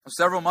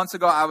Several months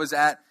ago, I was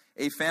at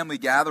a family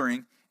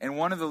gathering, and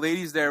one of the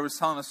ladies there was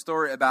telling a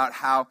story about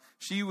how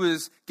she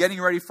was getting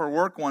ready for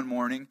work one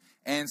morning,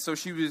 and so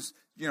she was,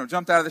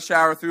 jumped out of the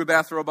shower, threw a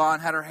bathrobe on,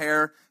 had her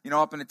hair,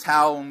 up in a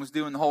towel, and was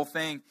doing the whole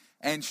thing.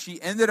 And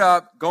she ended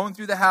up going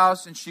through the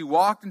house, and she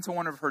walked into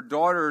one of her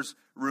daughter's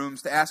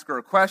rooms to ask her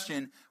a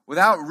question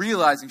without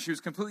realizing, she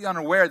was completely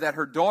unaware that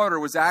her daughter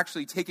was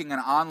actually taking an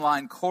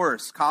online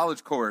course,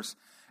 college course,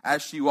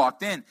 as she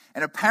walked in.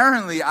 And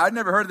apparently, I'd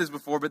never heard of this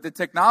before, but the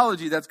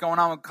technology that's going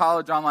on with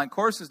college online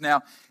courses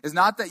now is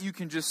not that you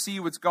can just see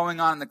what's going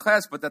on in the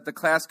class, but that the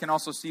class can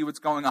also see what's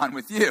going on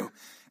with you.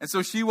 And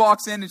so she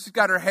walks in and she's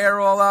got her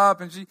hair all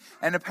up,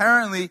 and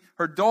apparently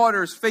her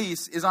daughter's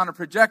face is on a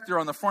projector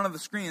on the front of the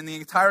screen, and the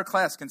entire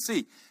class can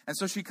see. And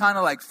so she kind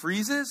of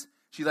freezes,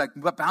 she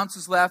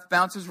bounces left,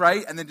 bounces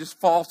right, and then just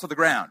falls to the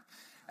ground.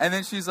 And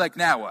then she's like,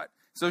 now what?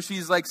 So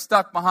she's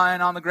stuck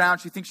behind on the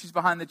ground. She thinks she's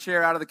behind the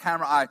chair out of the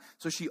camera eye.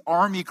 So she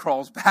army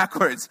crawls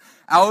backwards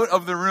out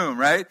of the room,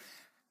 right?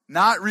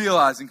 Not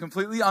realizing,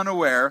 completely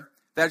unaware,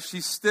 that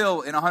she's still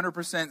in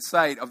 100%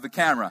 sight of the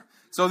camera.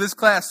 So this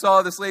class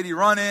saw this lady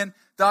run in,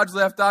 dodge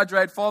left, dodge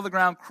right, fall to the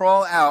ground,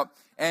 crawl out.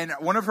 And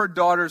one of her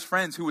daughter's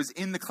friends who was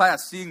in the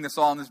class seeing this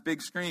all on this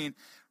big screen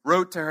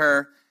wrote to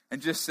her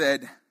and just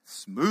said,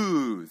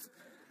 smooth.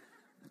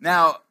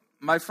 Now,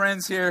 my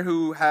friends here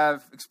who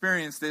have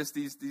experienced this,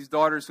 these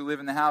daughters who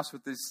live in the house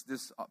with this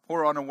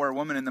poor unaware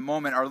woman in the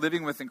moment, are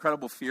living with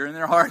incredible fear in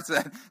their hearts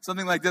that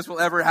something like this will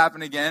ever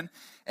happen again.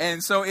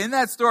 And so in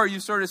that story,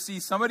 you sort of see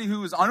somebody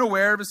who is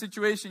unaware of a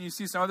situation. You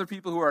see some other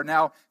people who are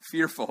now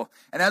fearful.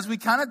 And as we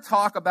kind of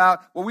talk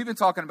about what we've been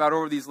talking about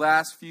over these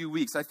last few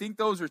weeks, I think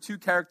those are two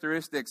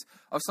characteristics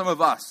of some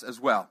of us as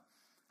well.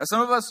 Now,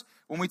 some of us,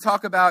 when we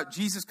talk about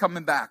Jesus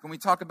coming back, when we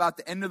talk about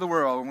the end of the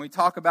world, when we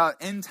talk about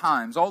end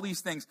times, all these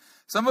things,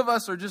 some of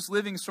us are just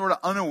living sort of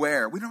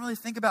unaware. We don't really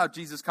think about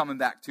Jesus coming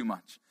back too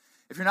much.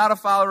 If you're not a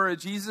follower of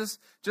Jesus,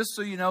 just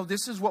so you know,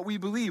 this is what we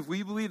believe.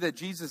 We believe that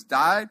Jesus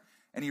died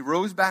and he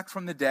rose back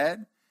from the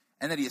dead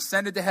and that he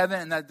ascended to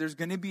heaven and that there's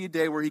going to be a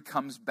day where he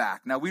comes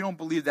back. Now, we don't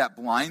believe that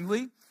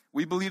blindly.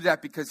 We believe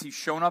that because he's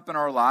shown up in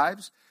our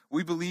lives.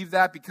 We believe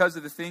that because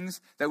of the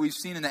things that we've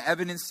seen in the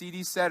evidence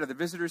CD set or the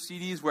visitor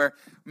CDs where,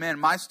 man,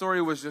 my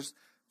story was just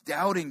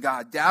doubting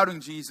God,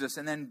 doubting Jesus,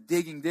 and then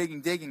digging,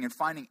 and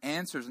finding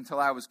answers until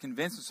I was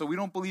convinced. And so we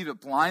don't believe it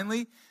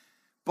blindly,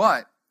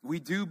 but we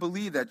do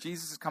believe that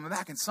Jesus is coming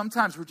back. And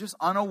sometimes we're just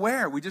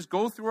unaware. We just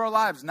go through our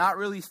lives not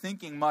really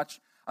thinking much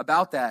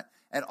about that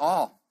at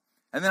all.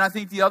 And then I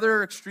think the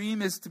other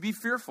extreme is to be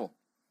fearful.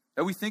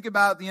 That we think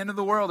about the end of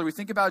the world, or we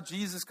think about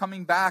Jesus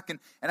coming back. And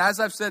as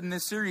I've said in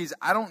this series,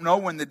 I don't know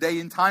when the day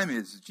and time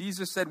is.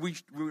 Jesus said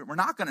we're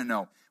not going to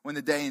know when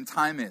the day and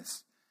time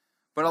is.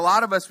 But a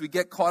lot of us, we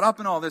get caught up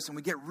in all this, and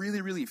we get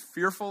really, really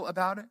fearful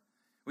about it.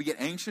 We get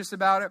anxious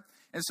about it.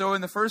 And so in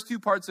the first two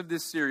parts of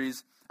this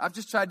series, I've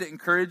just tried to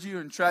encourage you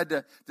and tried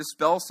to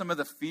dispel some of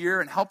the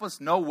fear and help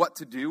us know what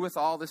to do with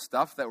all this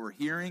stuff that we're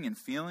hearing and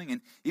feeling.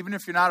 And even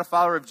if you're not a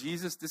follower of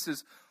Jesus, this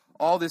is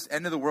all this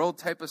end of the world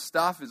type of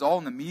stuff is all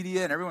in the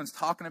media and everyone's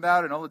talking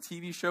about it and all the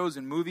TV shows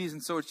and movies.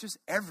 And so it's just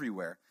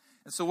everywhere.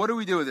 And so what do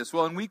we do with this?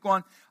 Well, in week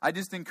one, I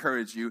just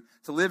encourage you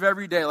to live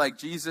every day like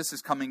Jesus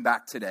is coming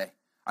back today.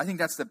 I think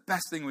that's the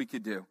best thing we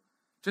could do.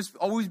 Just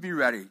always be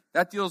ready.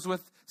 That deals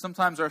with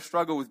sometimes our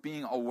struggle with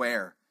being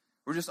aware.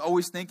 We're just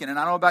always thinking. And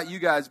I don't know about you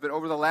guys, but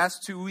over the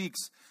last 2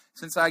 weeks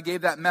since I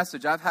gave that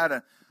message, I've had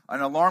an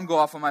alarm go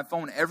off on my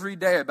phone every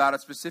day about a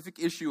specific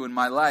issue in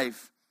my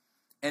life.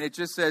 And it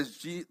just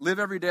says, live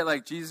every day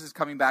like Jesus is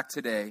coming back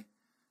today.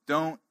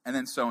 Don't, and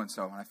then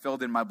so-and-so. And I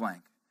filled in my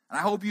blank. And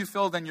I hope you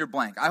filled in your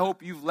blank. I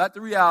hope you've let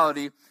the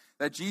reality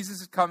that Jesus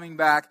is coming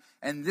back,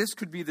 and this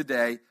could be the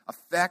day,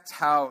 affect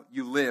how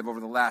you live over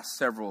the last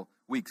several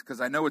weeks, because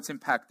I know it's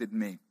impacted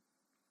me.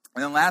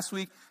 And then last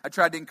week, I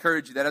tried to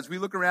encourage you that as we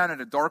look around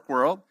at a dark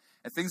world,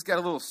 and things get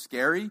a little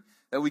scary,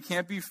 that we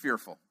can't be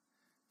fearful.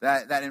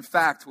 That in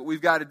fact, what we've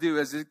got to do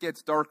as it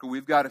gets darker,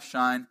 we've got to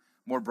shine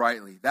more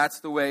brightly. That's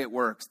the way it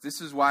works.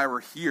 This is why we're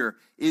here,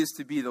 is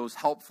to be those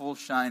helpful,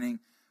 shining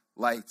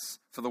lights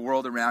for the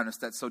world around us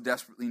that so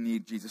desperately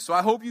need Jesus. So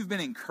I hope you've been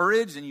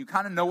encouraged and you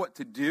kind of know what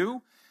to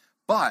do.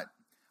 But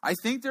I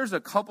think there's a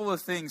couple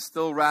of things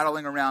still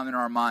rattling around in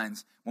our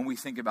minds when we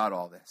think about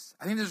all this.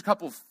 I think there's a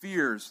couple of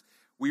fears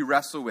we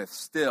wrestle with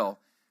still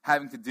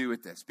having to do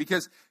with this.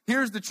 Because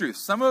here's the truth.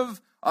 Some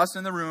of us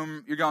in the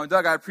room, you're going,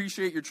 Doug, I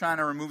appreciate you're trying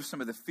to remove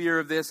some of the fear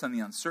of this and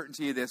the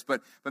uncertainty of this.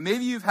 But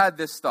maybe you've had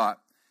this thought.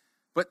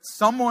 But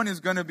someone is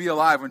going to be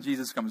alive when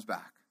Jesus comes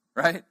back,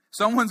 right?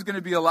 Someone's going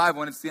to be alive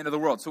when it's the end of the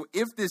world. So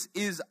if this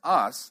is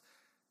us,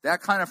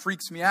 that kind of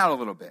freaks me out a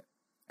little bit.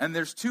 And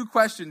there's two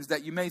questions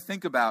that you may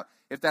think about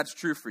if that's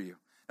true for you.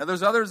 Now,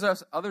 there's others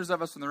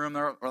of us in the room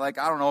that are like,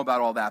 I don't know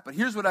about all that. But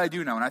here's what I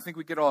do know, and I think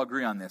we could all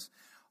agree on this.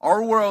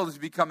 Our world is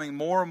becoming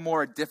more and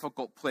more a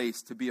difficult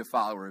place to be a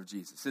follower of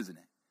Jesus, isn't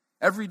it?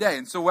 Every day.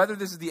 And so whether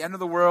this is the end of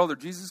the world or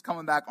Jesus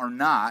coming back or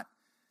not,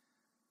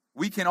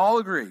 we can all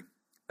agree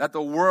that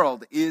the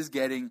world is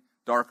getting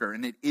darker,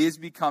 and it is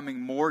becoming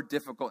more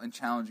difficult and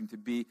challenging to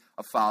be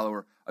a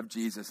follower of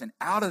Jesus. And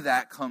out of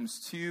that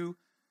comes two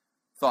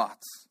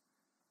thoughts.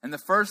 And the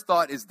first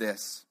thought is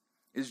this: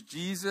 is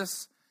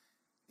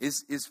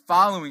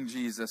following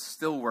Jesus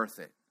still worth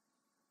it?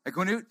 Like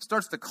when it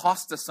starts to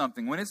cost us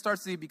something, when it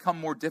starts to become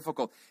more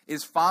difficult,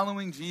 is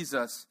following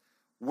Jesus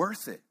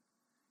worth it?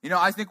 You know,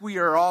 I think we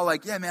are all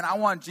like, yeah, man, I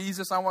want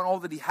Jesus. I want all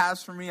that he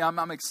has for me.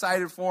 I'm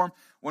excited for him.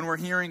 When we're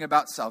hearing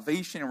about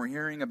salvation and we're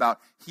hearing about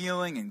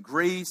healing and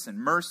grace and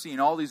mercy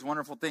and all these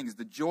wonderful things,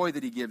 the joy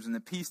that he gives and the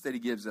peace that he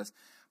gives us.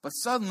 But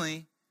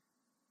suddenly,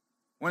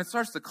 when it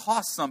starts to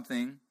cost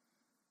something,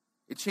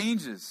 it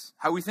changes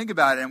how we think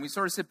about it. And we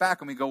sort of sit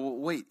back and we go, well,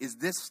 wait, is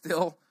this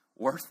still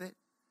worth it?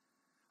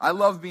 I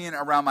love being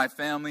around my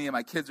family, and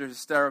my kids are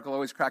hysterical,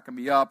 always cracking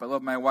me up. I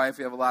love my wife.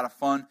 We have a lot of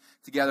fun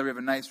together. We have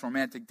a nice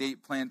romantic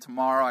date planned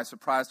tomorrow. I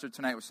surprised her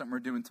tonight with something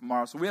we're doing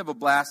tomorrow. So we have a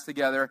blast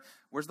together.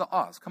 Where's the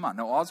Oz? Come on,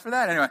 no Oz for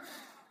that? Anyway,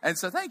 and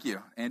so thank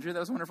you, Andrew. That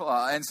was wonderful.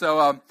 And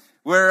so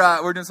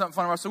we're doing something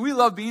fun tomorrow. So we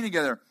love being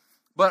together.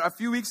 But a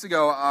few weeks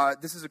ago,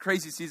 this is a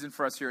crazy season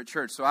for us here at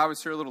church. So I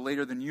was here a little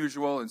later than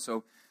usual, and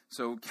so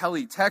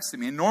Kelly texted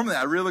me. And normally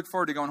I really look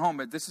forward to going home,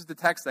 but this is the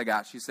text I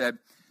got. She said,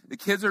 "The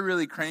kids are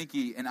really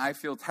cranky, and I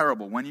feel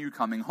terrible. When are you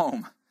coming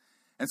home?"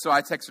 And so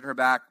I texted her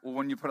back, "Well,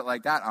 when you put it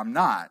like that, I'm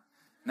not."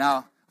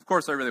 Now, of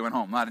course, I really went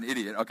home. I'm not an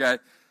idiot, okay?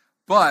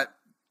 But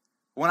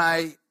when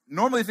I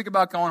normally think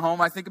about going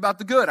home, I think about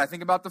the good. I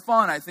think about the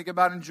fun. I think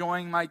about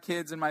enjoying my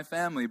kids and my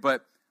family.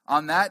 But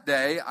on that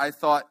day, I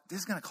thought, this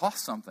is going to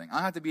cost something.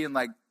 I have to be in,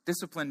 like,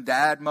 disciplined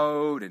dad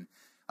mode, and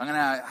I'm going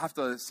to have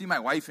to see my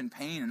wife in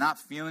pain and not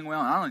feeling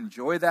well, and I don't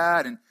enjoy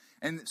that.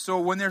 And so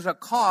when there's a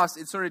cost,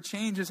 it sort of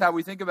changes how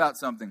we think about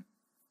something.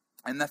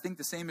 And I think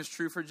the same is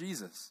true for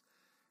Jesus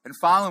and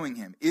following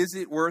him. Is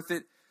it worth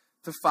it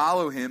to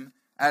follow him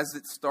as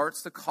it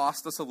starts to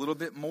cost us a little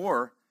bit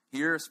more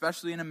here,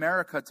 especially in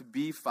America, to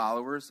be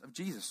followers of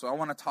Jesus? So I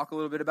want to talk a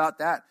little bit about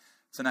that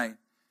tonight.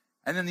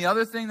 And then the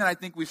other thing that I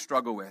think we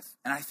struggle with,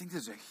 and I think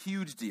this is a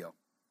huge deal,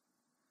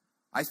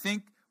 I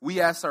think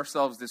we ask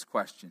ourselves this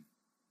question.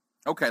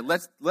 Okay,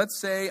 let's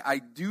say I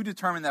do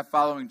determine that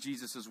following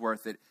Jesus is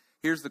worth it.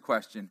 Here's the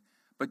question: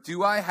 but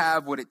do I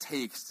have what it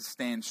takes to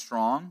stand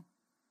strong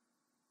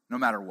no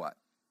matter what?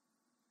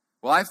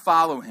 Will I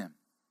follow him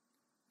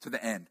to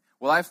the end?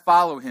 Will I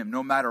follow him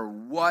no matter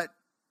what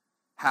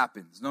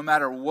happens, no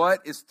matter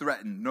what is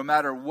threatened, no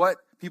matter what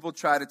people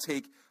try to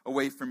take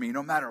away from me,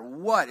 no matter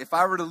what? If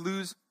I were to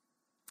lose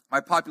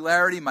my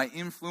popularity, my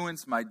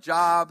influence, my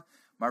job,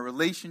 my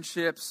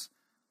relationships,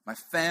 my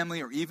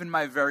family, or even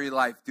my very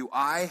life, do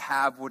I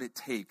have what it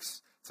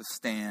takes to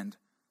stand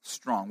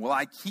strong? Will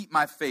I keep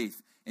my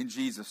faith in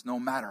Jesus no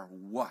matter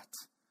what?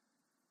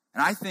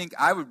 And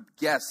I would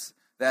guess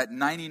that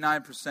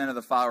 99% of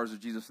the followers of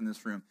Jesus in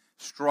this room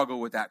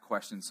struggle with that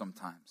question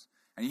sometimes.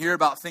 And you hear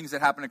about things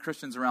that happen to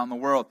Christians around the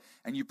world,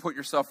 and you put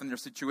yourself in their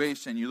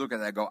situation, you look at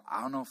that and go,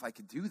 I don't know if I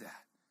could do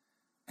that.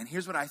 And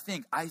here's what I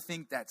think. I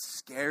think that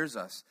scares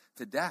us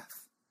to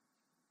death.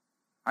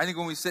 I think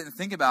when we sit and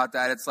think about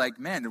that, it's like,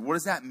 man, what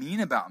does that mean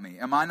about me?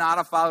 Am I not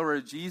a follower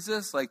of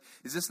Jesus? Like,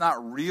 is this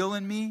not real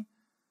in me?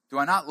 Do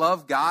I not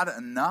love God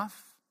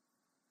enough?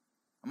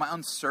 Am I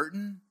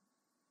uncertain?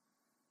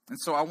 And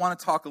so I want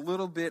to talk a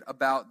little bit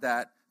about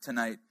that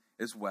tonight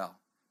as well,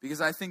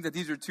 because I think that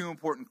these are two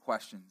important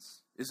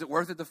questions. Is it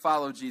worth it to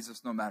follow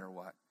Jesus no matter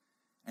what?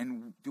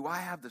 And do I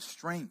have the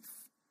strength,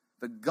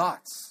 the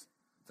guts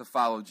to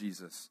follow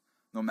Jesus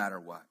no matter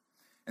what?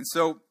 And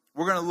so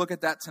we're going to look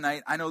at that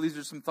tonight. I know these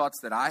are some thoughts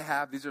that I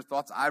have. These are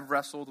thoughts I've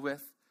wrestled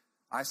with.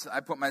 I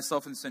put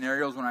myself in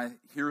scenarios when I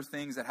hear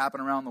things that happen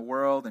around the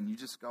world, and you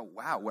just go,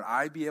 wow, would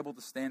I be able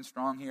to stand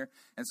strong here?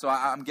 And so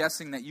I'm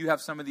guessing that you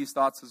have some of these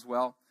thoughts as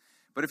well.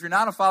 But if you're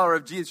not a follower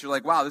of Jesus, you're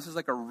like, wow, this is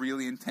like a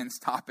really intense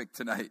topic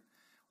tonight.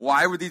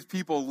 Why would these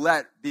people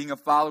let being a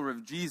follower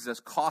of Jesus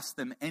cost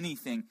them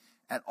anything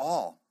at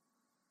all?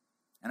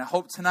 And I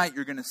hope tonight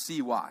you're going to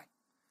see why.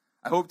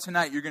 I hope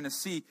tonight you're going to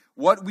see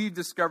what we've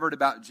discovered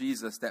about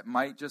Jesus that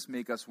might just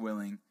make us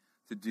willing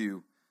to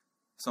do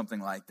something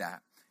like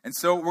that. And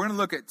so we're going to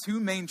look at two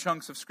main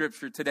chunks of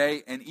Scripture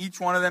today, and each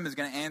one of them is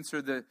going to answer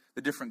the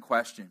different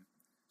question.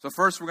 So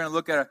first we're going to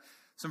look at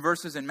some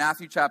verses in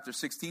Matthew chapter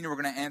 16, and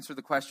we're going to answer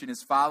the question,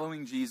 is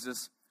following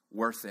Jesus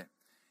worth it?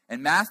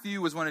 And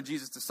Matthew was one of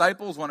Jesus'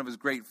 disciples, one of his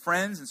great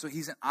friends, and so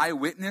he's an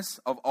eyewitness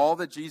of all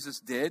that Jesus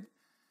did.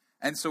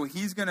 And so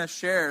he's going to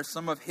share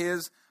some of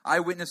his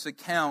eyewitness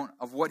account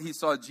of what he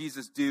saw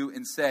Jesus do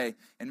and say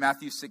in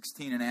Matthew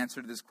 16 in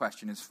answer to this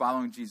question, is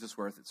following Jesus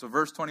worth it? So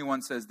verse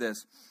 21 says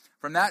this: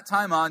 from that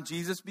time on,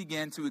 Jesus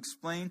began to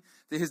explain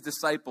to his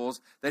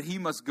disciples that he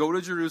must go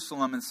to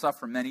Jerusalem and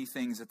suffer many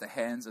things at the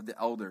hands of the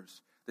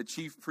elders, the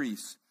chief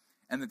priests,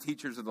 and the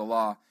teachers of the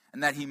law,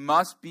 and that he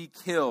must be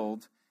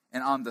killed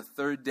and on the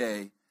third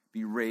day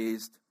be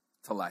raised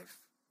to life.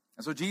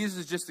 And so Jesus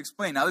has just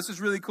explained. Now, this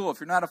is really cool. If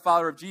you're not a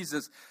follower of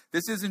Jesus,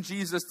 this isn't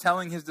Jesus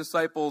telling his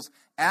disciples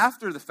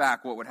after the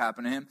fact what would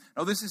happen to him.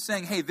 No, this is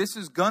saying, hey, this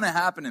is going to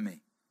happen to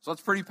me. So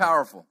that's pretty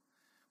powerful.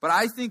 But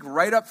I think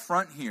right up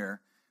front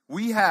here,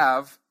 we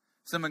have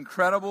some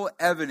incredible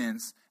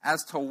evidence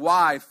as to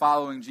why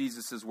following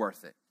Jesus is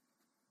worth it.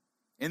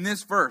 In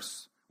this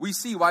verse, we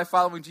see why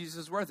following Jesus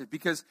is worth it,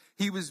 because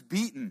he was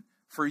beaten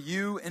for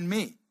you and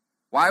me.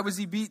 Why was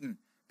he beaten?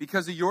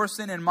 Because of your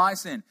sin and my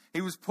sin.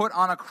 He was put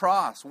on a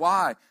cross.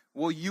 Why?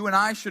 Well, you and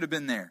I should have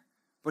been there,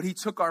 but he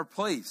took our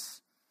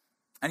place,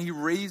 and he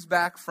raised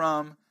back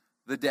from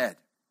the dead.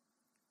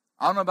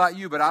 I don't know about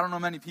you, but I don't know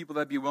many people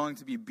that'd be willing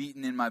to be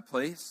beaten in my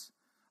place.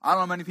 I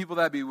don't know many people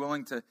that'd be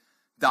willing to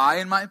die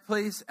in my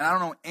place, and I don't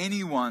know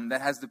anyone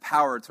that has the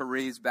power to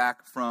raise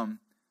back from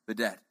the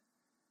dead.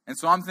 And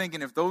so I'm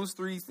thinking, if those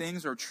three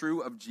things are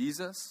true of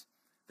Jesus,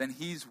 then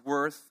he's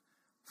worth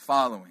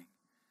following.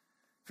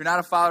 If you're not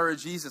a follower of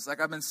Jesus, like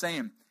I've been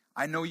saying,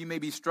 I know you may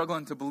be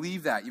struggling to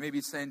believe that. You may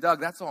be saying, Doug,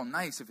 that's all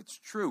nice if it's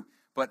true,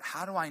 but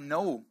how do I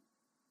know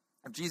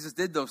if Jesus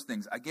did those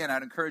things? Again,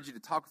 I'd encourage you to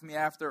talk with me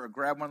after or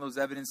grab one of those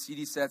evidence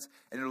CD sets,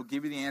 and it'll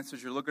give you the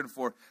answers you're looking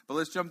for. But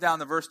let's jump down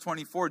to verse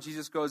 24.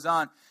 Jesus goes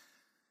on.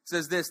 It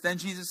says this, then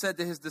Jesus said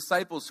to his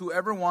disciples,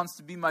 whoever wants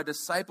to be my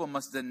disciple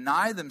must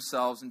deny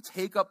themselves and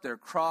take up their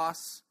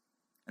cross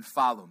and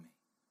follow me.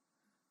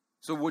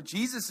 So what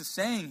Jesus is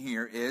saying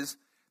here is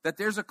that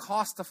there's a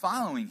cost to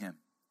following him.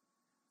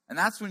 And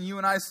that's when you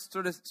and I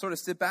sort of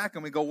sit back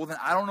and we go, well, then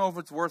I don't know if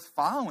it's worth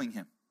following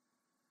him.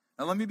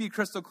 Now let me be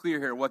crystal clear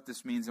here what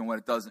this means and what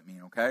it doesn't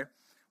mean, okay?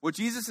 What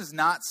Jesus is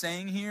not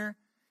saying here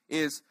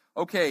is,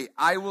 okay,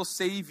 I will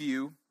save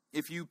you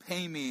if you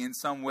pay me in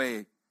some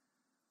way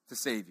to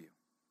save you.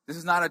 This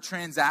is not a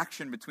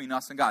transaction between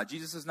us and God.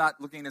 Jesus is not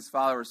looking at his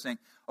followers saying,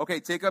 okay,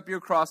 take up your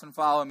cross and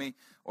follow me.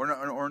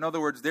 Or in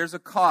other words, there's a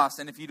cost,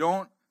 and if you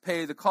don't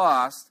pay the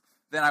cost,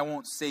 then I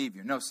won't save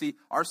you. No, see,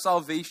 our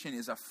salvation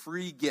is a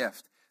free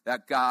gift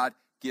that God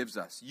gives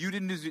us. You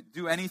didn't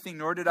do anything,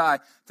 nor did I,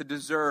 to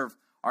deserve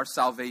our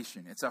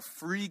salvation. It's a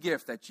free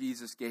gift that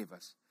Jesus gave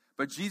us.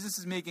 But Jesus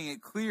is making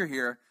it clear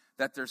here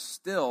that there's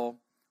still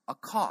a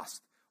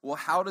cost. Well,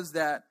 how does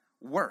that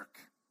work?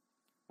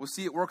 Well,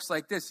 see, it works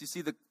like this. You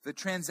see, the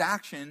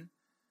transaction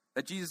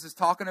that Jesus is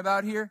talking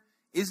about here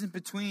isn't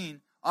between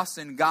us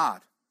and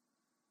God.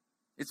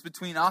 It's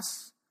between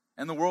us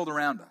and the world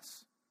around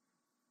us.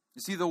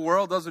 You see, the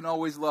world doesn't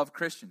always love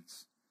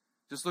Christians.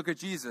 Just look at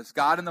Jesus,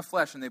 God in the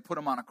flesh, and they put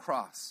him on a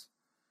cross.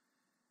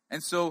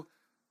 And so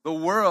the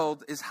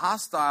world is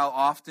hostile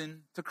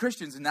often to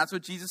Christians, and that's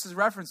what Jesus is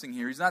referencing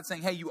here. He's not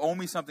saying, hey, you owe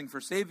me something for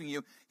saving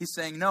you. He's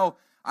saying, no,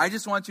 I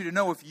just want you to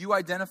know if you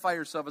identify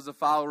yourself as a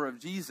follower of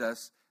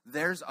Jesus,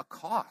 there's a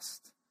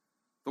cost.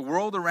 The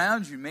world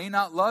around you may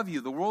not love you.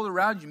 The world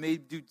around you may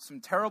do some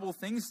terrible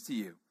things to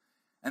you.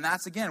 And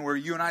that's, again, where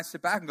you and I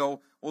sit back and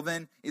go, well,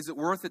 then, is it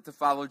worth it to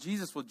follow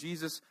Jesus? Well,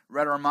 Jesus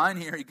read our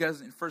mind here. He goes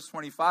in verse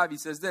 25, he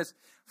says this,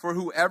 for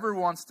whoever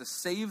wants to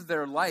save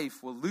their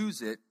life will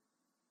lose it,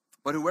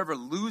 but whoever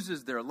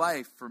loses their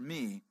life for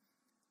me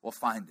will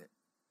find it.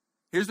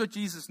 Here's what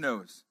Jesus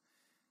knows.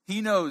 He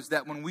knows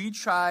that when we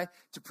try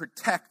to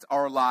protect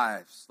our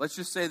lives, let's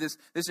just say this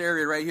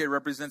area right here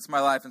represents my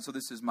life, and so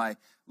this is my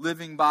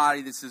living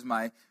body, this is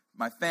my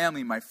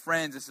family, my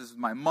friends, this is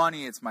my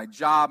money, it's my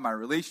job, my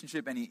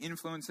relationship, any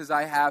influences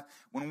I have.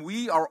 When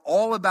we are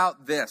all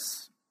about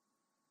this,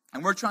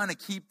 and we're trying to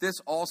keep this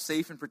all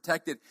safe and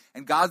protected,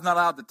 and God's not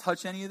allowed to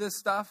touch any of this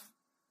stuff,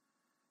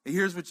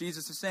 here's what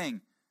Jesus is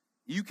saying.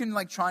 You can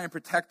try and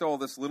protect all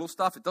this little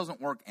stuff. It doesn't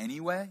work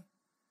anyway,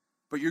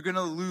 but you're going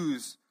to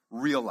lose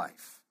real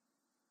life.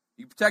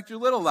 You protect your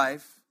little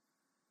life,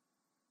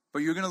 but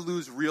you're going to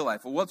lose real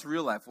life. Well, what's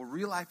real life? Well,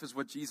 real life is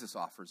what Jesus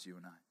offers you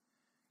and I.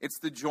 It's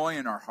the joy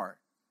in our heart.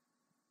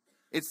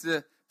 It's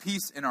the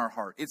peace in our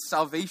heart. It's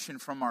salvation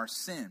from our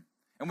sin.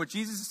 And what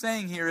Jesus is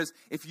saying here is,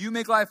 if you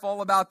make life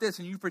all about this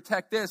and you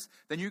protect this,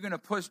 then you're going to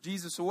push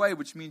Jesus away,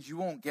 which means you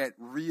won't get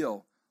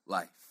real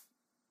life.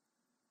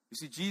 You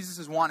see, Jesus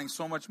is wanting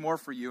so much more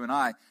for you and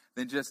I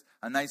than just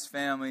a nice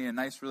family and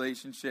nice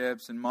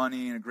relationships and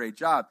money and a great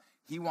job.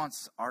 He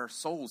wants our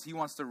souls. He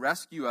wants to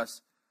rescue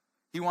us.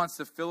 He wants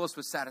to fill us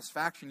with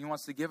satisfaction. He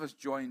wants to give us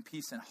joy and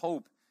peace and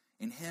hope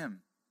in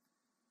him.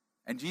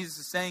 And Jesus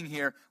is saying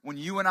here, when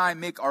you and I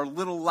make our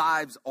little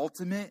lives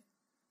ultimate,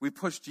 we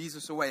push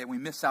Jesus away and we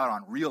miss out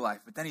on real life.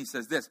 But then he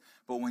says this,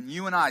 but when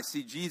you and I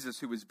see Jesus,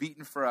 who was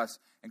beaten for us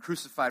and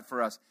crucified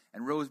for us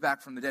and rose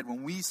back from the dead,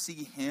 when we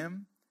see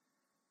him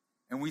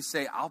and we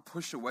say, I'll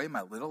push away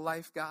my little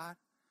life, God.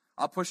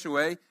 I'll push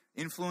away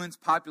influence,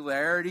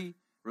 popularity,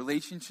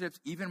 relationships,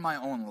 even my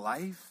own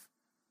life,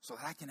 so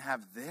that I can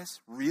have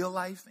this real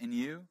life in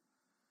you.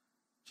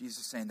 Jesus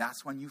is saying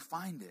that's when you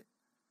find it.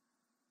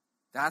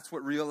 That's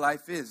what real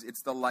life is.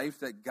 It's the life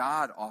that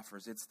God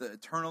offers. It's the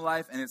eternal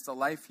life, and it's the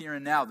life here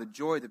and now, the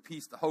joy, the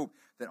peace, the hope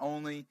that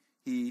only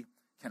he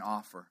can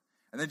offer.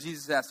 And then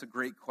Jesus asks a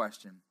great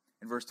question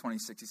in verse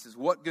 26. He says,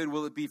 what good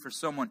will it be for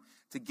someone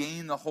to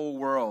gain the whole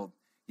world,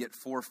 yet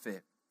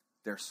forfeit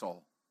their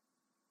soul?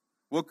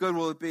 What good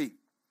will it be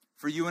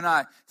for you and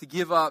I to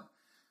give up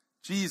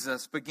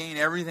Jesus, but gain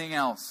everything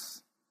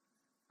else?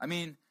 I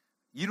mean,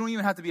 you don't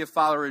even have to be a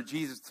follower of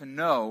Jesus to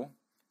know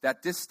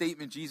that this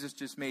statement Jesus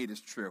just made is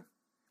true.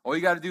 All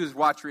you got to do is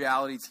watch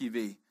reality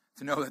TV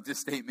to know that this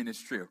statement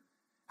is true.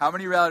 How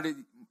many reality,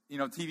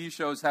 TV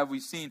shows have we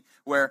seen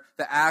where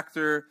the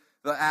actor,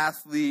 the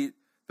athlete,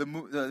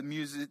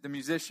 the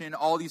musician,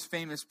 all these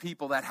famous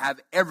people that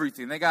have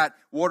everything. They got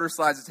water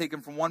slides that take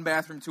them from one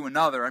bathroom to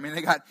another. I mean,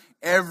 they got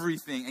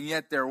everything, and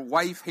yet their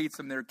wife hates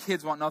them, their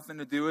kids want nothing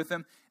to do with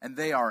them, and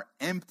they are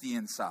empty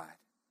inside.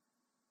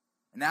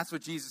 And that's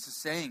what Jesus is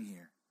saying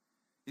here.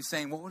 He's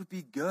saying, what would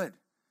be good?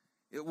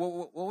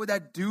 What would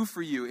that do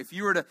for you if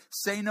you were to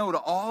say no to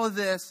all of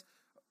this,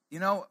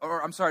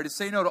 to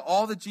say no to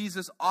all that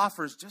Jesus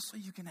offers just so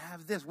you can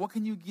have this? What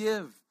can you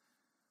give?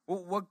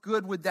 What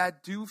good would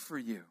that do for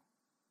you?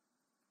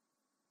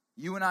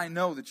 You and I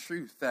know the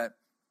truth that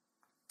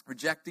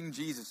rejecting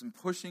Jesus and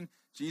pushing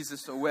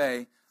Jesus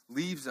away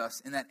leaves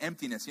us in that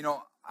emptiness.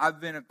 I've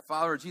been a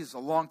follower of Jesus a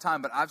long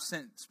time, but I've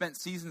spent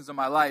seasons of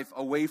my life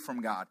away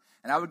from God.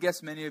 And I would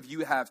guess many of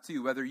you have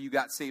too, whether you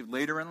got saved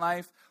later in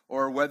life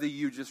or whether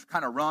you just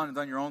kind of run and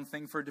done your own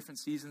thing for different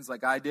seasons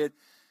like I did.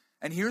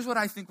 And here's what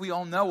I think we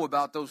all know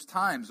about those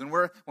times. When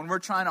we're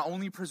trying to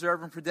only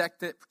preserve and protect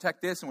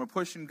this, and we're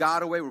pushing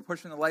God away, we're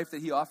pushing the life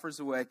that He offers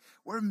away,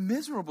 we're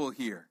miserable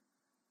here.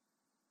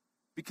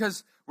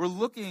 Because we're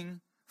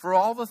looking for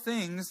all the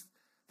things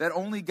that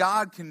only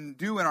God can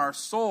do in our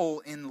soul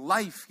in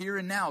life, here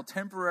and now,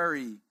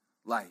 temporary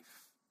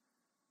life.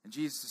 And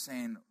Jesus is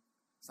saying,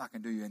 it's not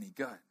going to do you any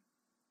good.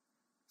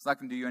 It's not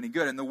going to do you any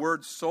good. And the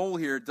word soul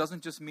here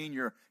doesn't just mean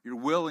your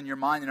will and your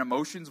mind and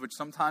emotions, which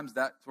sometimes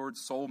that word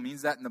soul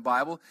means that in the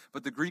Bible.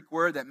 But the Greek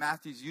word that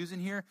Matthew's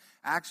using here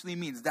actually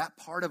means that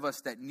part of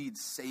us that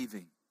needs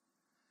saving.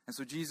 And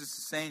so Jesus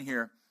is saying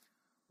here,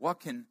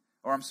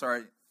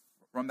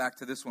 run back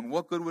to this one.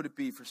 What good would it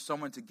be for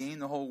someone to gain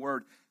the whole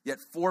world, yet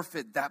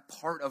forfeit that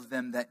part of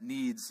them that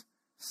needs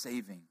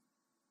saving?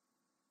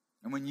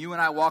 And when you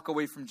and I walk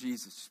away from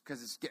Jesus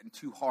because it's getting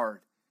too hard,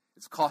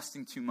 it's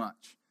costing too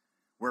much,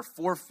 we're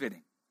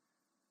forfeiting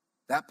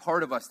that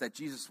part of us that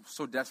Jesus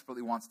so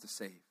desperately wants to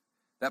save,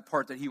 that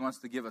part that He wants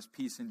to give us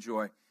peace and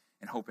joy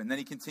and hope. And then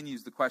He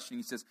continues the question.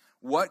 He says,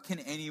 what can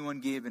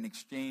anyone give in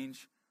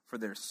exchange for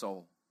their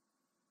soul?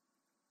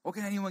 What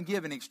can anyone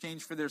give in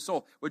exchange for their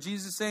soul? What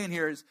Jesus is saying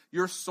here is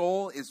your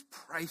soul is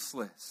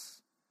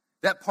priceless.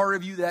 That part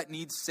of you that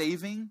needs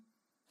saving,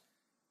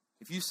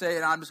 if you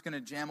say, I'm just going to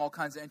jam all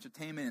kinds of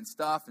entertainment and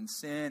stuff and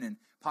sin and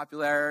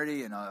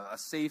popularity and a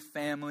safe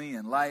family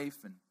and life,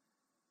 and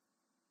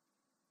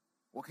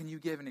what can you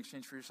give in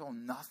exchange for your soul?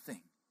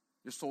 Nothing.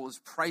 Your soul is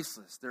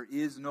priceless. There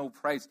is no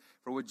price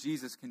for what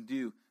Jesus can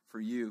do for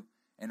you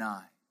and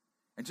I.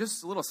 And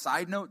just a little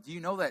side note, do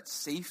you know that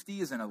safety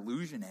is an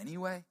illusion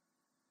anyway?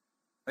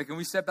 Like, when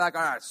we step back,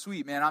 all right,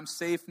 sweet, man, I'm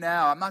safe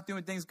now. I'm not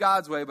doing things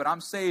God's way, but I'm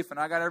safe, and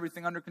I got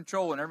everything under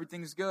control, and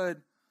everything's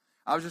good.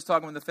 I was just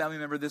talking with a family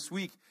member this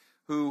week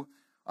who,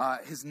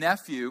 his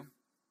nephew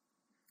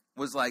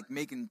was,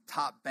 making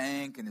top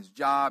bank in his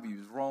job. He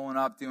was rolling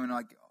up, doing,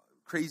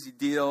 crazy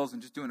deals,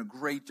 and just doing a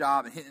great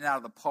job, and hitting it out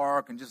of the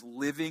park, and just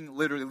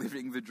literally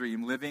living the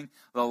dream, living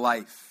the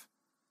life.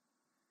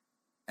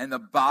 And the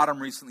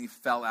bottom recently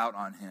fell out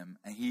on him,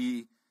 and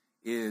he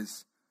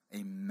is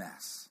a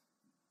mess.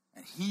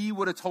 And he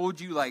would have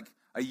told you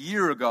a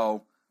year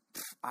ago,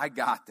 I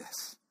got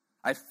this.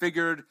 I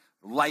figured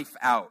life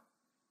out.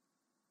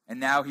 And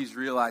now he's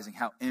realizing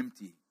how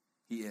empty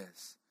he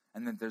is.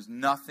 And that there's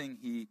nothing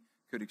he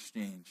could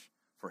exchange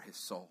for his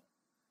soul.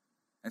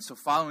 And so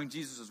following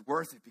Jesus is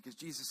worth it because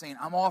Jesus is saying,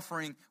 I'm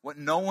offering what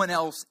no one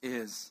else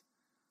is.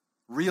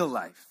 Real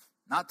life.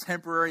 Not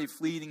temporary,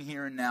 fleeting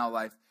here and now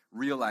life.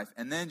 Real life.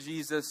 And then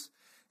Jesus,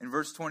 in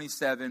verse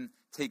 27,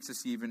 takes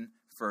us even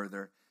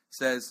further.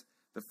 Says,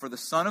 for the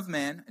Son of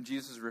Man, and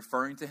Jesus is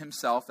referring to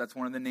himself, that's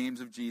one of the names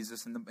of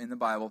Jesus in the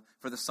Bible,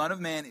 for the Son of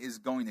Man is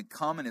going to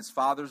come in his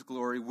Father's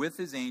glory with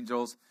his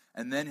angels,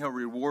 and then he'll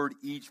reward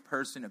each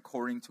person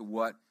according to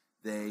what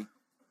they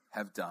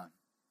have done.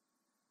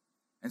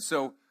 And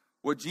so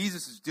what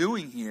Jesus is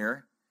doing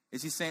here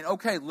is he's saying,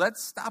 okay,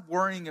 let's stop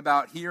worrying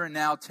about here and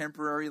now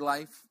temporary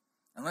life,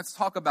 and let's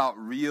talk about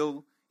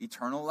real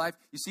eternal life.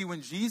 You see,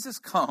 when Jesus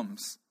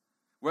comes,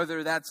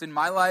 whether that's in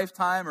my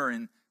lifetime or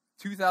in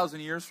 2,000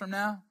 years from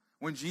now,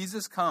 when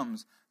Jesus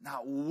comes,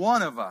 not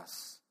one of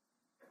us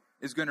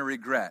is going to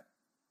regret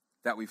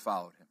that we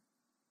followed him.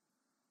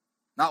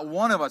 Not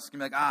one of us is going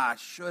to be like, I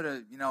should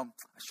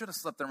have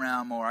slept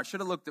around more. I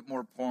should have looked at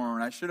more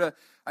porn. I should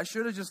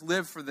have just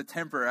lived for the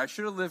temporary. I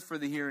should have lived for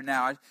the here and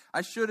now.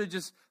 I should have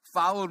just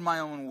followed my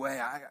own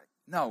way.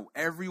 No,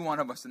 every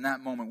one of us in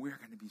that moment, we're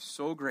going to be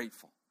so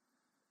grateful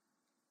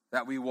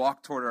that we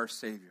walked toward our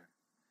Savior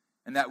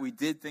and that we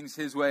did things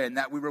his way and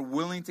that we were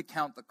willing to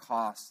count the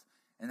cost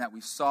and that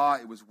we saw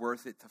it was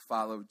worth it to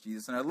follow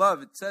Jesus. And I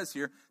love, it says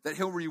here, that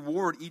he'll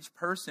reward each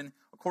person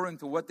according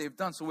to what they've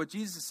done. So what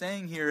Jesus is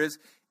saying here is,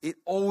 it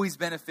always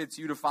benefits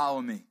you to follow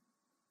me.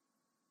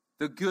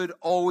 The good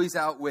always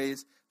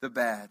outweighs the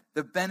bad.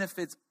 The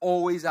benefits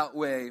always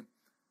outweigh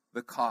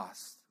the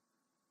cost.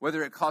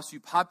 Whether it costs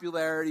you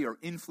popularity or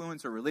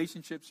influence or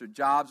relationships or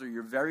jobs or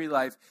your very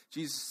life,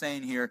 Jesus is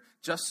saying here,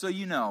 just so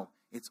you know,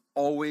 it's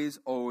always,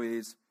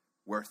 always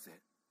worth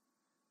it.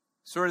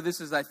 Sort of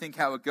this is, I think,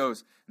 how it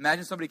goes.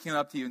 Imagine somebody came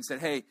up to you and said,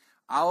 hey,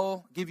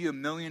 I'll give you $1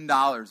 million,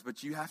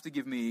 but you have to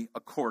give me a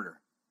quarter.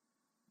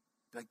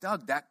 Be like,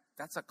 Doug,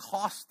 that's a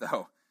cost,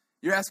 though.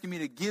 You're asking me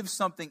to give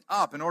something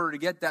up in order to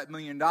get that $1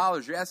 million.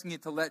 You're asking me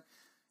to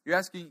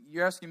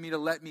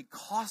let me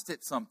cost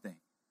it something.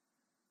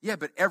 Yeah,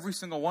 but every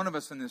single one of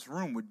us in this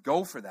room would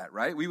go for that,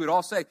 right? We would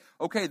all say,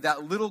 okay,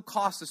 that little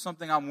cost is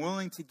something I'm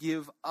willing to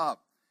give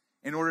up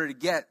in order to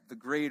get the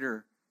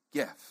greater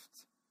gift.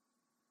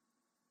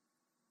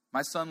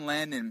 My son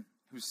Landon,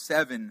 who's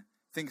 7,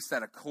 thinks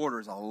that a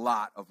quarter is a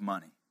lot of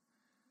money.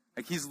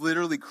 Like, he's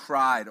literally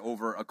cried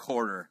over a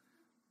quarter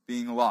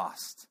being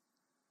lost.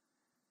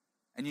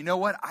 And you know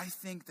what? I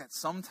think that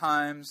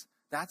sometimes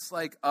that's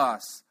like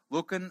us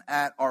looking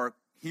at our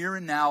here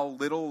and now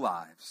little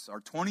lives, our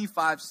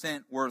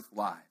 25-cent worth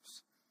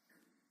lives.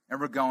 And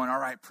we're going, all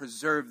right,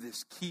 preserve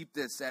this, keep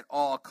this at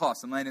all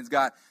costs. And Landon's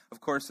got,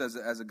 of course, as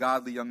a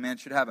godly young man,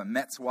 should have a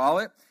Mets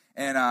wallet.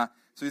 And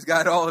so he's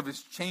got all of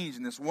his change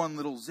in this one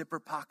little zipper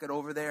pocket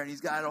over there. And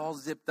he's got it all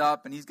zipped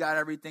up. And he's got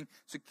everything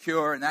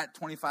secure. And that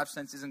 25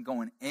 cents isn't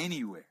going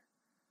anywhere.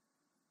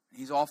 And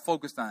he's all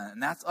focused on it.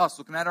 And that's us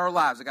looking at our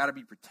lives. I got to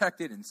be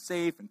protected and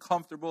safe and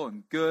comfortable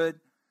and good.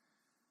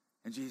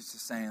 And Jesus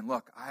is saying,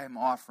 look, I am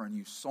offering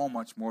you so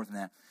much more than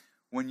that.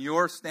 When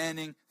you're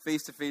standing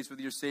face-to-face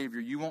with your Savior,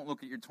 you won't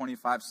look at your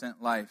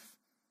 25-cent life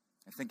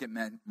and think it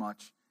meant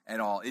much at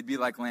all. It'd be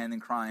like Landon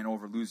crying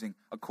over losing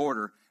a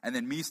quarter, and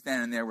then me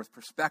standing there with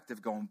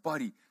perspective going,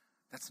 buddy,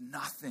 that's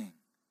nothing.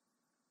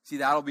 See,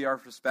 that'll be our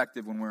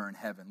perspective when we're in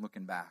heaven,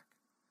 looking back.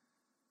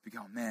 We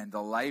go, man,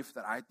 the life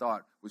that I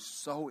thought was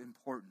so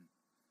important,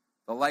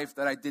 the life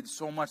that I did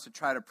so much to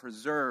try to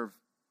preserve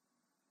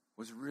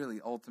was really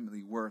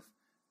ultimately worth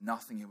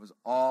nothing. It was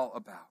all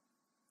about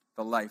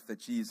the life that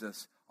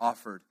Jesus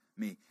offered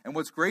me. And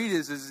what's great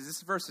is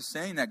this verse is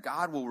saying that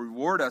God will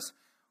reward us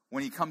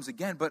when he comes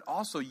again. But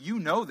also, you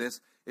know this,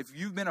 if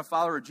you've been a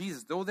follower of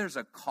Jesus, though there's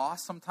a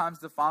cost sometimes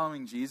to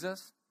following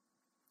Jesus,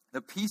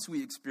 the peace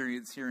we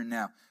experience here and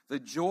now, the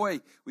joy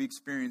we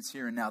experience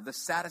here and now, the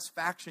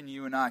satisfaction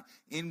you and I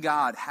in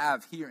God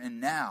have here and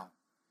now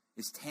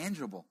is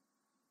tangible.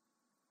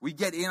 We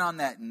get in on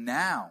that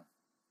now.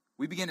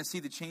 We begin to see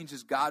the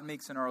changes God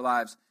makes in our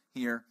lives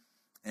here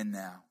and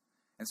now.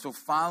 And so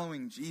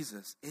following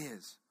Jesus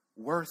is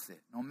worth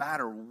it, no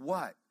matter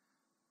what.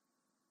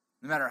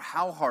 No matter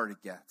how hard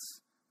it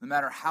gets, no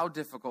matter how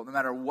difficult, no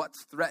matter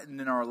what's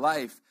threatened in our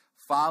life,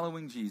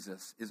 following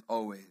Jesus is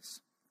always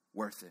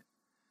worth it.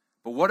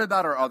 But what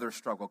about our other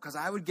struggle? Because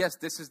I would guess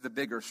this is the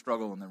bigger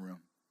struggle in the room.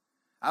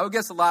 I would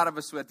guess a lot of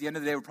us who at the end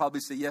of the day would probably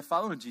say, yeah,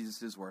 following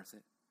Jesus is worth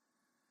it.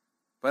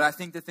 But I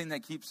think the thing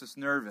that keeps us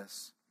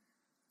nervous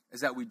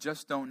is that we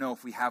just don't know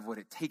if we have what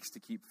it takes to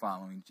keep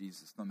following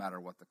Jesus, no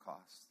matter what the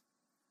cost.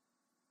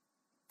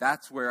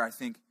 That's where I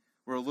think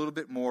we're a little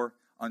bit more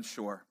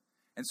unsure.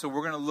 And so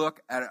we're going to look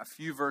at a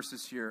few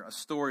verses here, a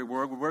story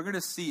where we're going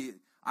to see,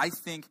 I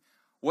think,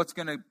 what's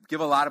going to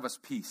give a lot of us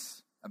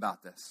peace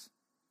about this.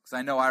 Because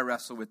I know I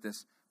wrestle with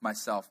this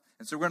myself.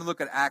 And so we're going to look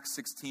at Acts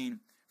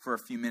 16 for a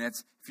few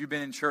minutes. If you've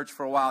been in church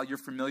for a while, you're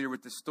familiar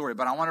with this story.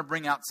 But I want to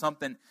bring out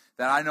something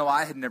that I know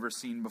I had never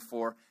seen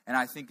before, and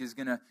I think is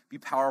going to be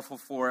powerful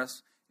for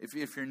us.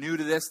 If you're new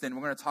to this, then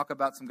we're going to talk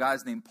about some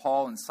guys named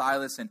Paul and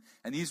Silas. And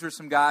these were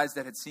some guys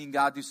that had seen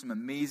God do some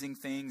amazing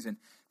things. And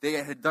they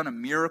had done a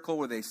miracle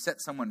where they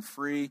set someone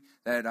free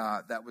that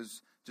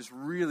was just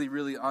really,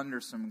 really under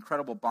some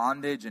incredible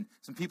bondage. And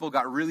some people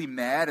got really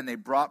mad, and they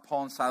brought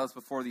Paul and Silas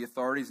before the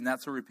authorities. And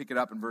that's where we pick it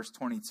up in verse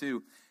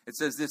 22. It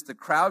says this: the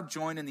crowd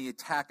joined in the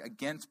attack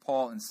against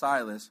Paul and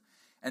Silas,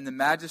 and the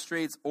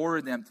magistrates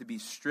ordered them to be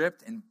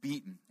stripped and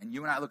beaten. And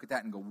you and I look at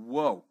that and go,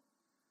 whoa.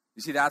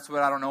 You see, that's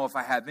what I don't know if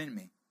I have in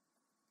me.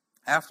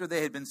 After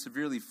they had been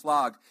severely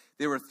flogged,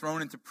 they were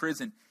thrown into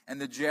prison,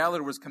 and the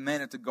jailer was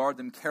commanded to guard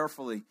them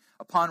carefully.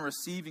 Upon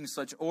receiving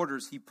such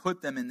orders, he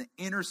put them in the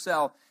inner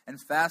cell and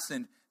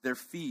fastened their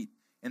feet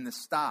in the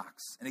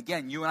stocks. And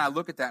again, you and I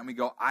look at that and we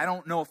go, I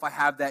don't know if I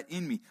have that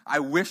in me. I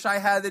wish I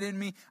had it in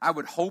me. I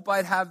would hope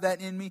I'd have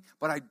that in me,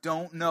 but I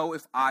don't know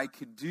if I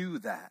could do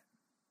that.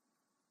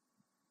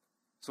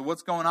 So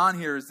what's going on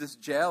here is this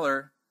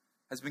jailer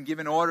has been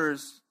given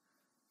orders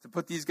to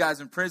put these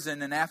guys in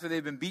prison, and after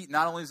they've been beaten,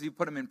 not only does he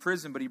put them in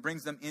prison, but he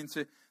brings them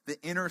into the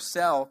inner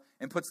cell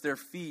and puts their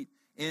feet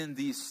in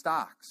these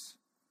stocks.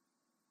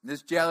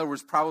 This jailer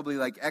was probably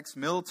like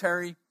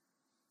ex-military. It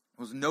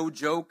was no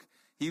joke.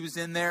 He was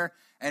in there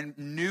and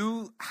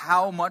knew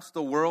how much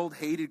the world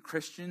hated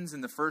Christians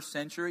in the first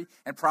century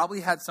and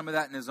probably had some of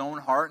that in his own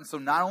heart. And so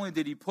not only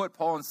did he put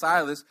Paul and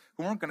Silas,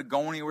 who weren't going to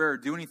go anywhere or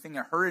do anything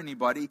to hurt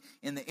anybody,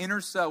 in the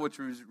inner cell, which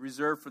was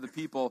reserved for the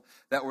people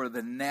that were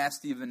the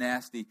nasty of the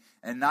nasty.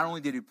 And not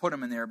only did he put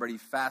them in there, but he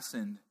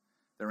fastened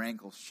their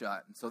ankles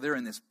shut. And so they're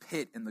in this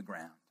pit in the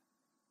ground.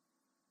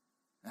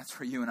 That's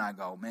where you and I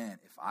go, man,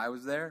 if I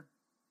was there,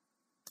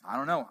 I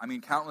don't know. I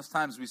mean, countless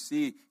times we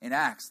see in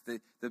Acts,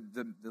 the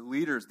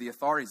leaders, the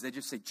authorities, they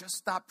just say, just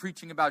stop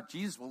preaching about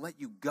Jesus. We'll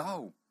let you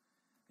go.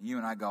 And you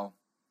and I go,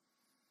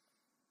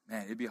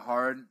 man, it'd be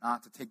hard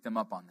not to take them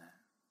up on that.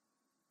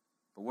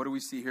 But what do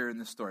we see here in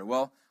this story?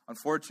 Well,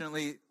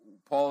 unfortunately,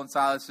 Paul and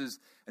Silas's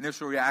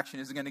initial reaction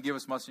isn't going to give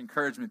us much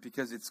encouragement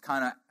because it's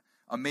kind of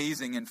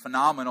amazing and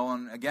phenomenal.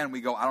 And again, we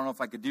go, I don't know if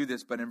I could do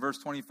this. But in verse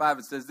 25,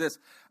 it says this: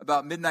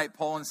 about midnight,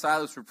 Paul and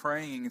Silas were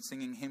praying and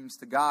singing hymns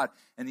to God,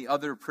 and the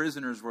other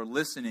prisoners were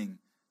listening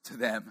to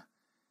them.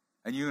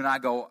 And you and I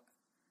go,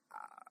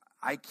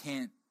 I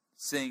can't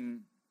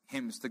sing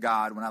hymns to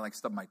God when I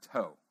stub my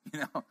toe,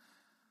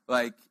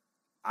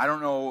 I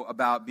don't know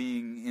about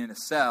being in a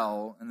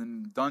cell in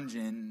the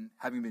dungeon,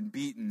 having been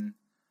beaten.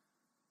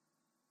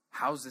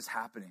 How's this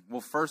happening? Well,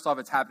 first off,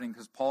 it's happening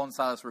because Paul and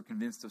Silas were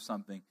convinced of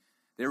something.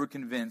 They were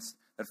convinced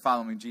that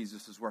following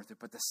Jesus is worth it.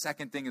 But the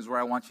second thing is where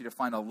I want you to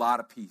find a lot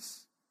of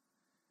peace.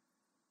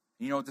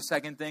 You know what the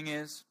second thing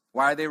is?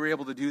 Why they were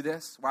able to do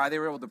this? Why they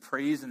were able to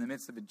praise in the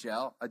midst of a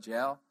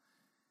jail?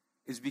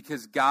 Is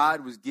because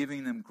God was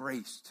giving them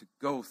grace to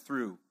go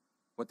through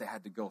what they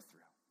had to go through.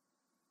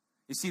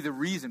 You see, the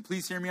reason,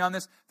 please hear me on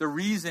this, the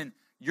reason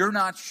you're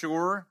not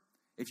sure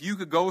if you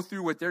could go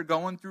through what they're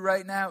going through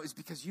right now is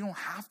because you don't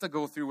have to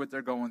go through what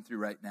they're going through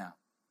right now.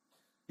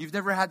 You've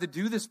never had to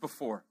do this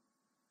before.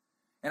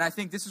 And I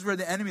think this is where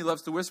the enemy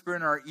loves to whisper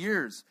in our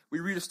ears. We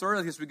read a story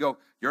like this, we go,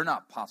 you're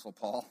not Apostle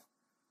Paul.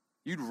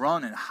 You'd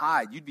run and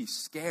hide. You'd be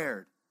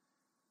scared.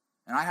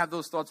 And I have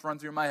those thoughts run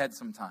through my head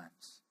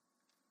sometimes.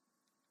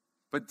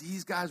 But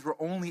these guys were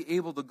only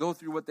able to go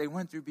through what they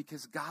went through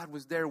because God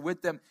was there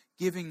with them,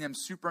 giving them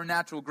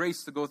supernatural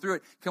grace to go through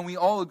it. Can we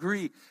all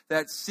agree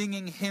that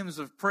singing hymns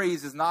of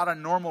praise is not a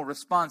normal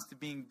response to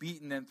being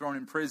beaten and thrown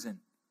in prison?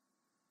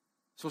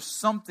 So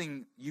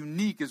something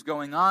unique is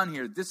going on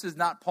here. This is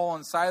not Paul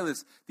and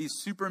Silas, these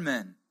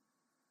supermen.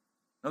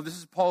 No, this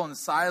is Paul and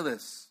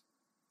Silas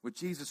with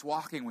Jesus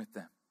walking with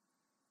them,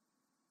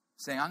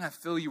 saying, I'm going to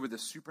fill you with a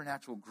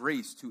supernatural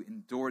grace to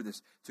endure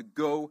this, to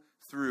go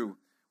through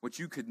what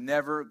you could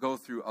never go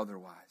through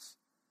otherwise.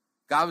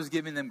 God was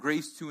giving them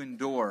grace to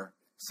endure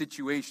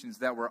situations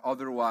that were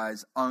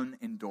otherwise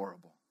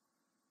unendurable.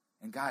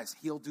 And guys,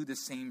 he'll do the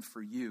same for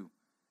you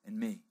and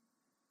me.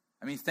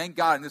 I mean, thank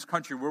God in this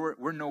country,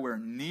 we're nowhere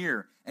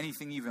near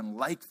anything even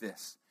like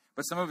this.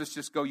 But some of us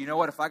just go, you know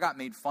what, if I got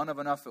made fun of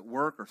enough at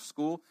work or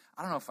school,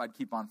 I don't know if I'd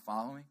keep on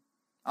following.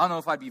 I don't know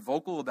if I'd be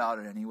vocal about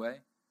it anyway.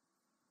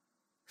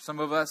 Some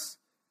of us,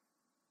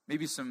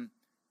 maybe some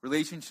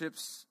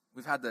relationships,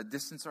 we've had to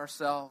distance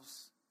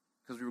ourselves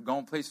because we were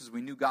going places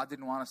we knew God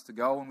didn't want us to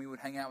go, and we would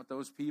hang out with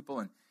those people.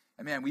 And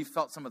man, we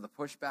felt some of the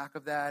pushback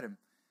of that. And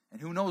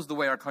who knows the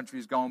way our country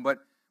is going. But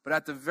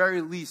at the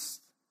very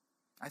least,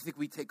 I think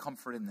we take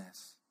comfort in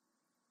this,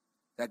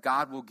 that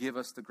God will give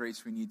us the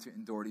grace we need to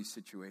endure these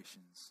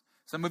situations.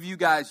 Some of you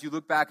guys, you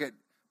look back at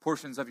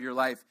portions of your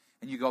life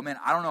and you go, man,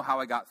 I don't know how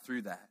I got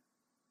through that.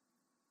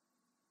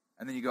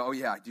 And then you go, oh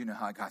yeah, I do know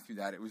how I got through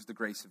that. It was the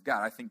grace of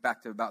God. I think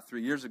back to about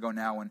 3 years ago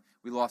now when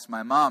we lost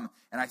my mom.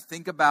 And I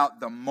think about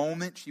the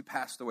moment she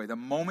passed away, the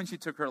moment she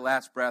took her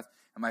last breath,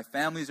 and my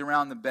family's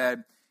around the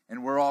bed,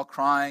 and we're all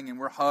crying and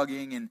we're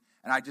hugging. And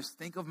I just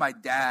think of my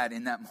dad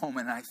in that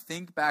moment. And I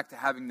think back to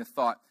having the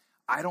thought,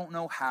 I don't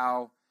know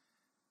how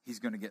he's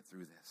going to get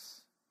through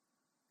this.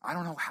 I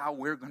don't know how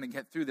we're going to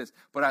get through this.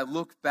 But I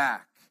look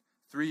back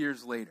 3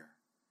 years later,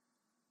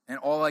 and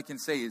all I can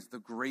say is the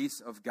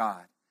grace of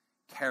God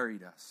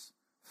carried us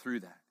through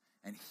that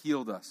and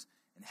healed us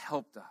and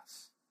helped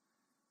us.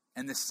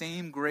 And the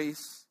same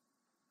grace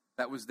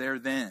that was there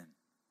then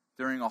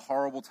during a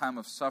horrible time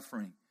of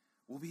suffering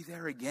will be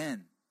there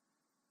again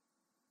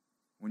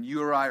when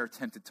you or I are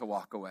tempted to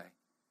walk away,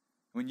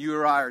 when you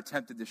or I are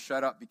tempted to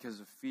shut up because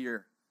of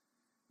fear,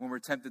 when we're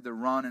tempted to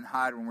run and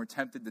hide, when we're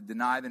tempted to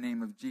deny the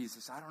name of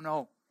Jesus. I don't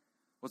know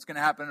what's going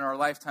to happen in our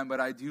lifetime, but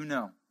I do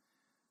know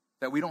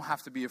that we don't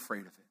have to be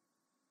afraid of it.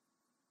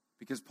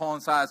 Because Paul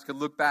and Silas could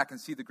look back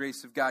and see the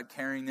grace of God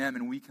carrying them,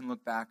 and we can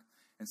look back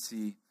and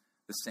see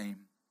the same.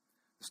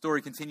 The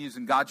story continues,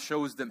 and God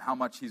shows them how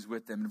much he's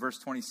with them. In verse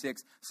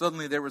 26,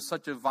 suddenly there was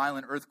such a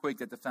violent earthquake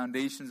that the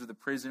foundations of the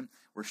prison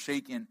were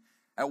shaken.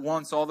 At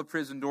once all the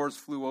prison doors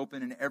flew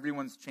open, and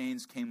everyone's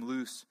chains came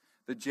loose.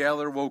 The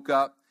jailer woke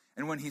up,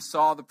 and when he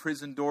saw the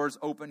prison doors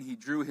open, he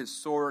drew his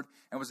sword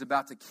and was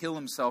about to kill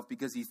himself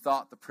because he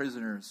thought the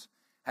prisoners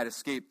had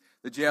escaped.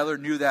 The jailer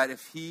knew that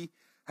if he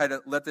had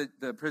let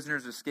the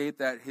prisoners escape,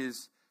 that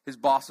his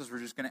bosses were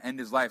just going to end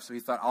his life. So he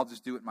thought, I'll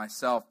just do it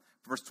myself.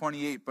 Verse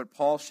 28, but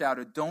Paul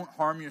shouted, don't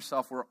harm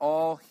yourself. We're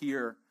all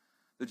here.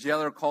 The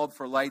jailer called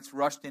for lights,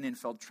 rushed in, and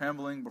fell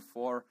trembling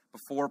before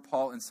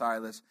Paul and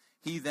Silas.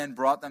 He then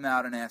brought them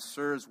out and asked,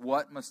 sirs,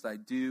 what must I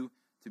do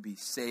to be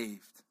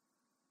saved?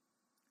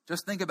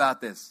 Just think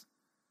about this.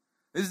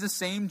 This is the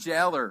same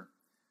jailer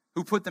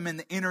who put them in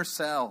the inner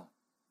cell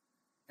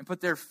and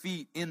put their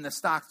feet in the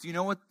stocks. Do you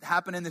know what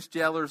happened in this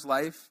jailer's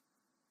life?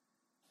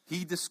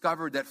 He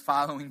discovered that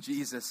following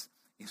Jesus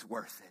is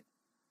worth it.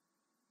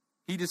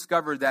 He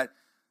discovered that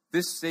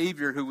this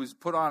Savior who was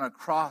put on a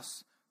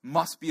cross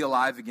must be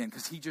alive again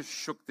because he just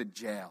shook the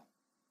jail.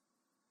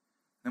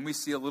 Then we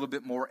see a little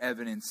bit more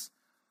evidence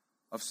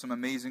of some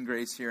amazing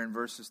grace here in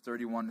verses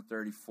 31 to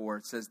 34.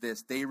 It says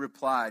this, they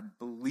replied,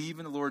 believe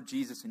in the Lord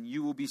Jesus and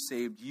you will be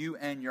saved, you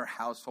and your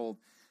household.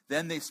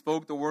 Then they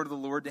spoke the word of the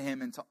Lord to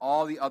him and to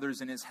all the others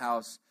in his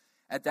house.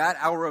 At that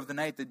hour of the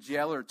night, the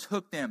jailer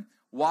took them,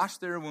 washed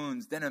their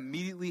wounds. Then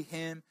immediately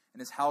him and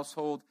his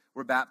household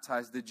were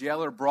baptized. The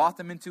jailer brought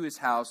them into his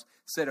house,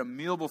 set a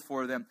meal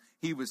before them.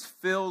 He was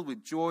filled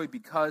with joy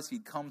because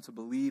he'd come to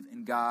believe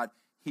in God,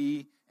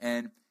 he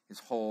and his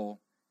whole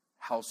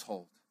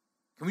household.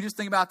 Can we just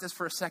think about this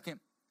for a second?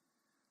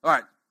 All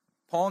right,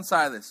 Paul and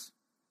Silas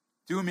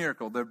do a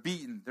miracle. They're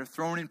beaten. They're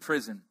thrown in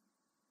prison.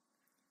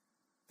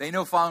 They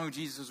know following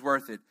Jesus is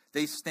worth it.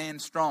 They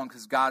stand strong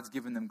because God's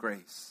given them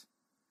grace.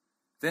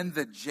 Then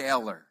the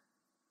jailer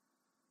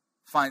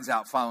finds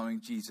out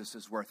following Jesus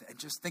is worth it. And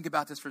just think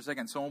about this for a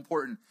second. So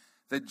important.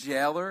 The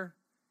jailer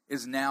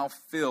is now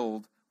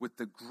filled with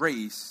the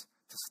grace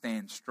to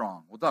stand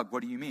strong. Well, Doug,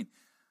 what do you mean?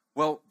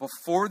 Well,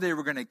 before they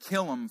were going to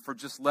kill him for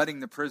just letting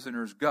the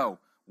prisoners go,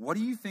 what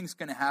do you think is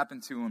going to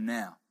happen to him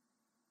now?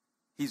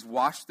 He's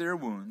washed their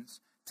wounds,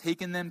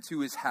 taken them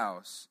to his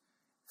house,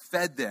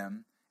 fed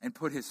them, and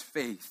put his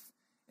faith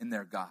in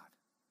their God.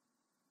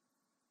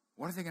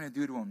 What are they going to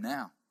do to him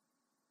now?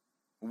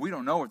 Well, we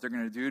don't know what they're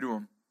going to do to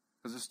him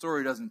because the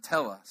story doesn't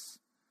tell us.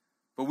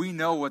 But we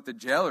know what the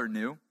jailer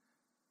knew,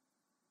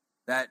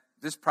 that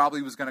this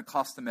probably was going to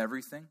cost him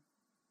everything,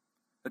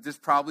 that this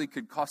probably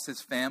could cost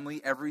his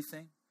family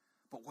everything.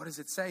 But what does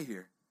it say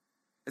here?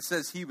 It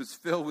says he was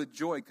filled with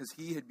joy because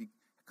he had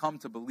come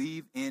to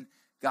believe in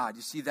God.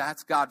 You see,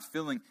 that's God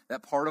filling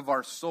that part of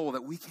our soul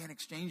that we can't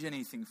exchange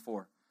anything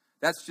for.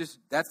 That's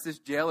this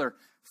jailer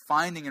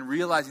finding and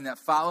realizing that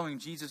following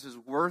Jesus is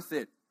worth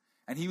it.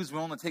 And he was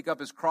willing to take up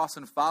his cross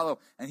and follow.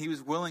 And he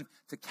was willing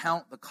to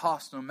count the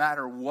cost no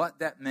matter what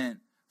that meant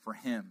for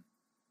him.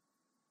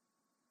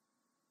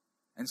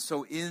 And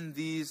so in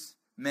these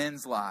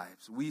men's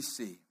lives, we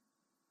see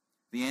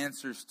the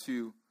answers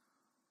to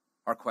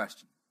our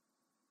question.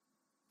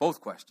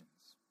 Both questions.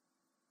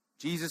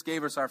 Jesus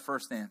gave us our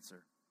first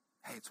answer.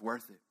 Hey, it's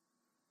worth it.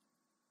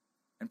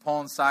 And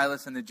Paul and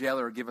Silas and the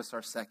jailer give us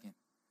our second.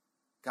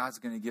 God's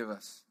going to give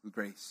us the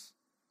grace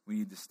we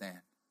need to stand.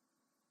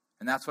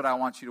 And that's what I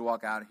want you to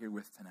walk out of here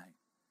with tonight.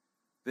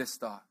 This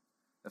thought,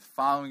 that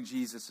following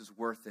Jesus is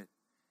worth it,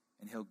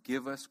 and he'll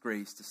give us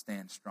grace to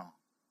stand strong.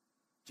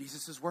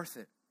 Jesus is worth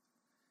it.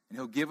 And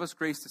he'll give us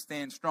grace to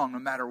stand strong no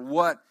matter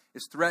what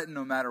is threatened,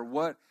 no matter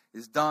what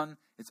is done.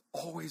 It's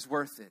always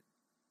worth it.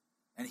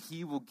 And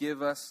he will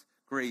give us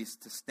grace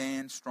to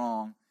stand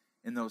strong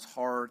in those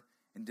hard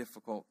and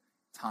difficult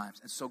times.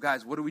 And so,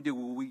 guys, what do?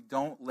 Well, we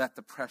don't let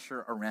the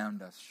pressure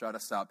around us shut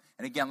us up.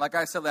 And again, like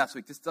I said last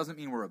week, this doesn't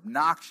mean we're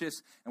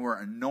obnoxious and we're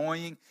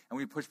annoying and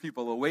we push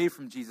people away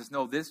from Jesus.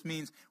 No, this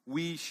means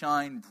we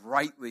shine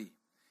brightly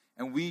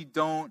and we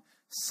don't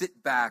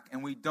sit back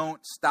and we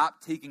don't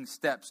stop taking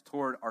steps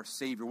toward our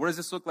Savior. What does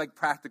this look like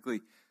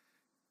practically?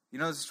 You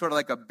know, this is sort of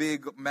like a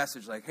big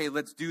message, like, hey,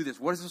 let's do this.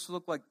 What does this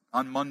look like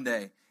on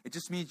Monday? It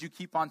just means you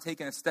keep on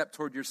taking a step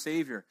toward your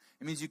Savior.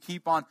 It means you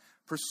keep on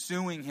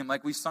pursuing him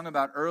like we sung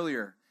about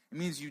earlier. It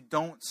means you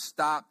don't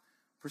stop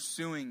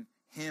pursuing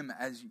him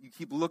as you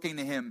keep looking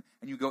to him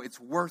and you go, it's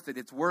worth it,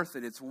 it's worth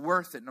it, it's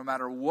worth it. No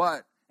matter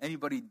what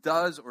anybody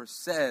does or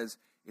says,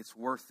 it's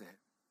worth it.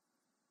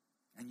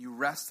 And you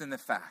rest in the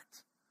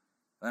fact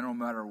that no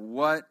matter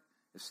what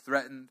is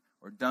threatened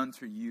or done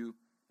to you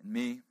and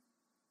me,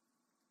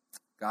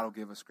 God will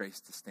give us grace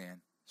to stand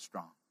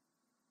strong.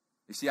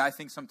 You see, I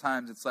think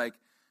sometimes it's like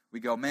we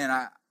go, man,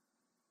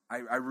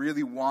 I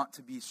really want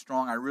to be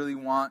strong. I really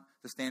want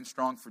to stand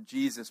strong for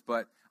Jesus,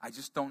 but I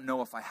just don't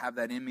know if I have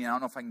that in me. I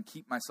don't know if I can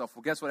keep myself.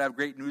 Well, guess what? I have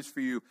great news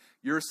for you.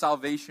 Your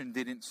salvation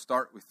didn't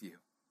start with you.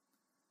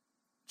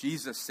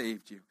 Jesus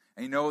saved you.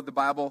 And you know what the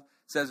Bible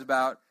says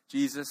about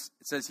Jesus?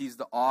 It says he's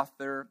the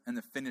author and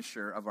the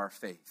finisher of our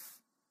faith.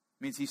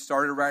 It means he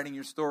started writing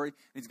your story,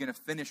 and he's going to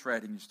finish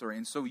writing your story.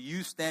 And so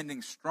you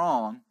standing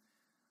strong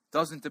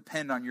doesn't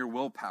depend on your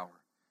willpower.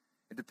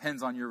 It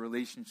depends on your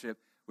relationship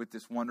with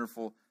this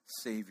wonderful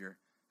Savior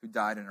who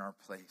died in our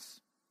place.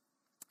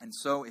 And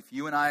so if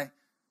you and I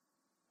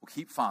will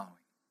keep following,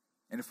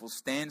 and if we'll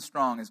stand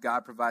strong as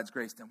God provides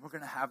grace, then we're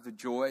going to have the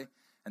joy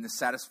and the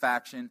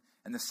satisfaction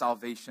and the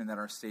salvation that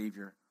our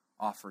Savior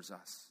offers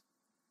us.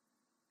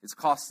 It's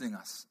costing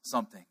us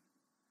something.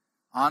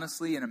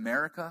 Honestly, in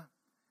America,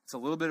 it's a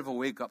little bit of a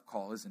wake-up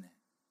call, isn't it?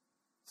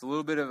 It's a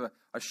little bit of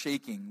a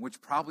shaking,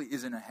 which probably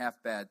isn't a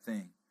half-bad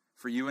thing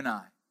for you and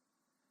I.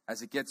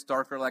 As it gets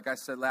darker, like I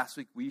said last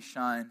week, we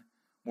shine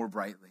more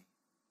brightly.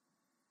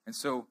 And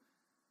so,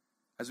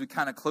 as we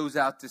kind of close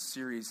out this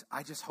series,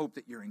 I just hope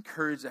that you're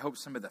encouraged. I hope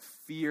some of the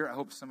fear, I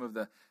hope some of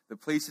the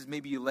places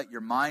maybe you let your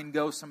mind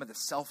go, some of the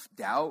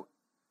self-doubt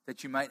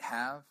that you might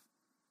have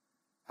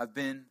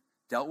been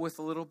dealt with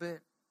a little bit.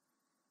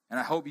 And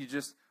I hope you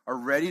just are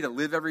ready to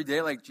live every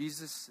day like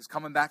Jesus is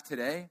coming back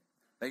today.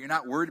 That you're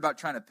not worried about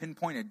trying to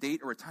pinpoint a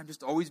date or a time.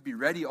 Just always be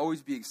ready,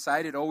 always be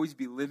excited, always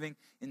be living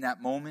in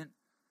that moment.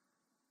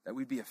 That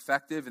we'd be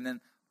effective, and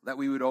then that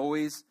we would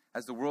always,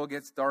 as the world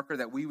gets darker,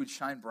 that we would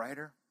shine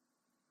brighter.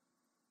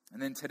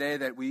 And then today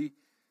that we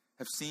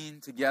have seen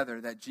together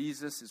that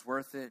Jesus is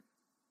worth it,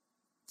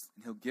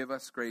 and he'll give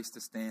us grace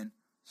to stand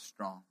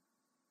strong.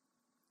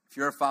 If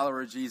you're a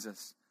follower of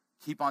Jesus,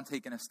 keep on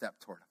taking a step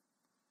toward him.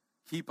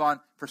 Keep on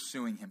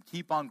pursuing him.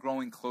 Keep on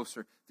growing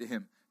closer to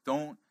him.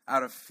 Don't,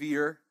 out of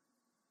fear,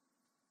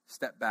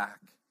 step back,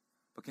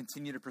 but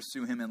continue to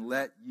pursue him and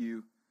let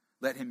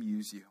him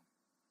use you.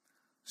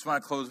 I just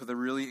want to close with a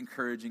really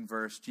encouraging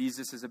verse.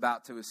 Jesus is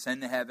about to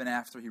ascend to heaven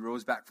after he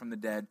rose back from the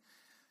dead.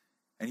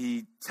 And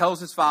he tells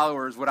his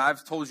followers what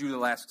I've told you the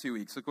last 2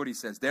 weeks. Look what he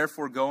says.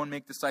 Therefore, go and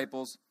make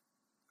disciples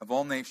of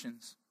all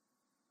nations,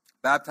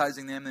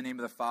 baptizing them in the name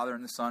of the Father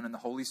and the Son and the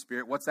Holy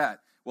Spirit. What's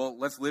that? Well,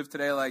 let's live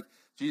today like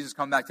Jesus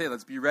come back today.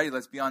 Let's be ready.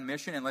 Let's be on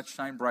mission and let's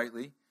shine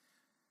brightly.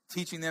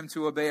 Teaching them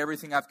to obey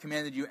everything I've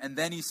commanded you. And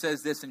then he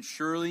says this, and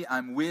surely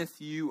I'm with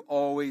you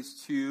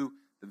always to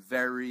the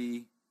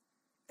very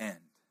end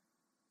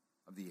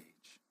of the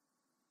age.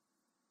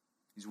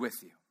 He's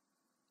with you.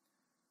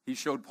 He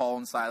showed Paul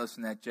and Silas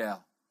in that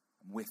jail.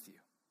 I'm with you.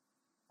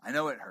 I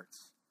know it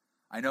hurts.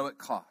 I know it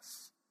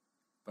costs.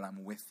 But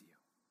I'm with you.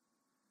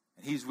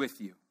 And he's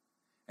with you.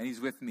 And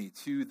he's with me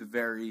to the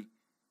very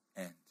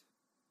end.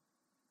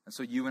 And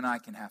so you and I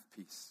can have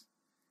peace.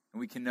 And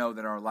we can know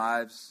that our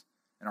lives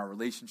and our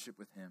relationship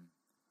with him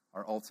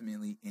are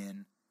ultimately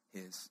in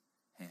his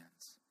hands.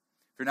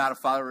 If you're not a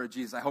follower of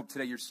Jesus, I hope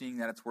today you're seeing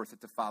that it's worth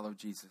it to follow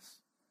Jesus.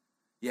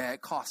 Yeah,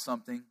 it costs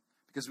something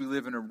because we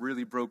live in a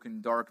really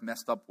broken, dark,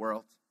 messed up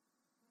world.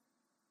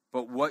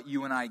 But what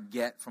you and I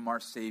get from our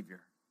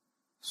Savior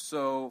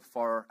so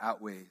far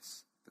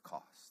outweighs the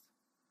cost.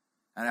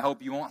 And I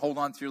hope you won't hold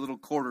on to your little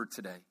quarter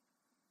today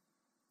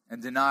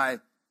and deny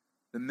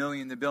the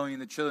million, the billion,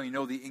 the trillion,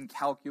 the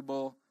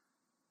incalculable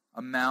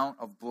amount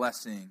of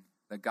blessing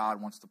that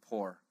God wants to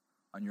pour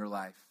on your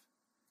life,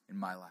 in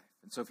my life.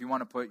 And so if you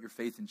want to put your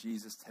faith in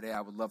Jesus today,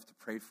 I would love to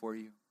pray for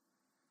you.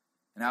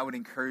 And I would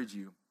encourage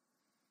you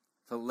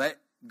to let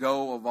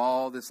go of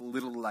all this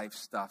little life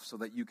stuff so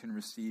that you can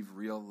receive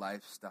real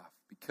life stuff.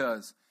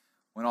 Because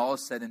when all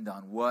is said and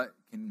done, what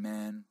can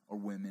men or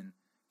women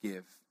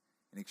give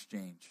in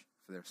exchange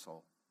for their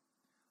soul?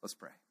 Let's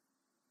pray.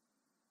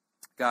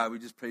 God, we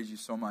just praise you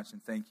so much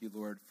and thank you,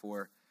 Lord,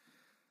 for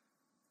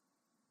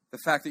the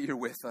fact that you're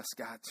with us,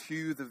 God,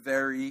 to the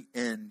very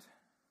end.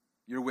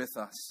 You're with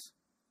us.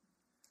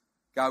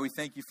 God, we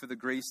thank you for the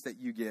grace that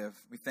you give.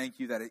 We thank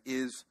you that it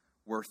is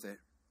worth it.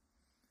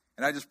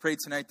 And I just pray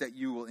tonight that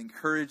you will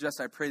encourage us.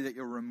 I pray that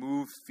you'll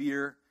remove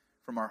fear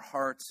from our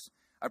hearts.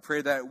 I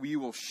pray that we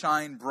will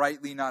shine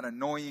brightly, not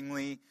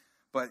annoyingly,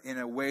 but in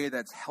a way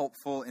that's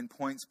helpful and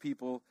points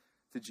people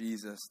to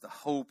Jesus. The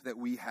hope that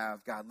we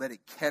have, God, let it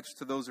catch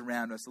to those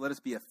around us. Let us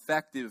be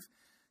effective,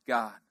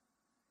 God,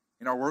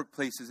 in our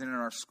workplaces and in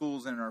our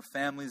schools and in our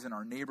families and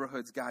our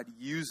neighborhoods. God,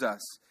 use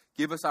us.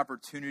 Give us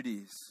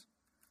opportunities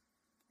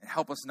and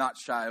help us not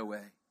shy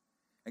away.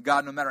 And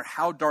God, no matter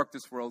how dark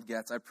this world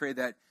gets, I pray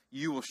that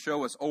you will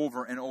show us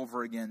over and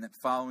over again that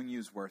following you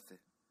is worth it.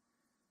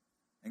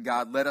 And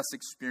God, let us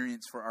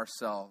experience for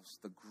ourselves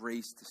the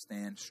grace to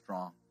stand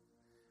strong.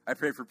 I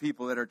pray for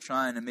people that are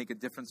trying to make a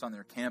difference on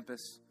their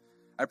campus.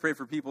 I pray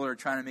for people that are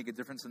trying to make a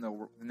difference in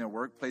their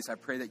workplace. I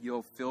pray that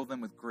you'll fill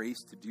them with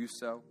grace to do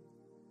so.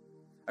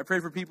 I pray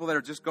for people that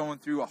are just going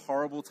through a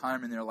horrible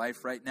time in their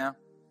life right now.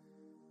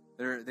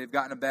 They've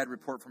gotten a bad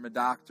report from a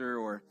doctor,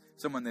 or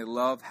someone they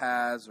love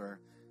has, or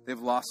they've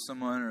lost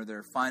someone, or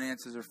their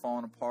finances are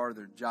falling apart, or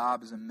their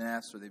job is a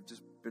mess, or they've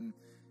just been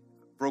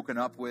broken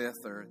up with.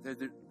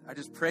 I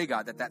just pray,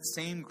 God, that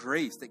same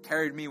grace that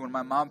carried me when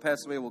my mom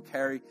passed away will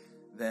carry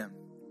them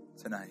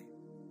tonight.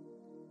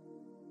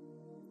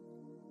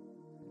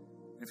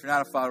 And if you're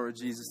not a follower of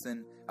Jesus,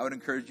 then I would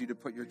encourage you to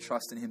put your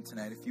trust in him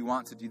tonight. If you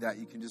want to do that,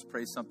 you can just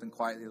pray something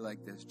quietly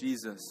like this.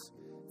 Jesus,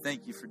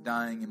 thank you for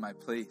dying in my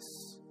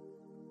place.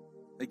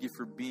 Thank you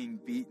for being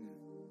beaten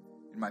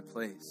in my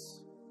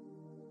place.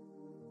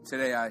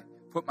 Today I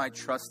put my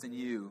trust in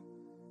you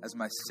as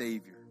my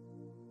Savior.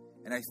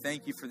 And I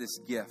thank you for this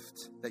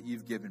gift that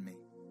you've given me.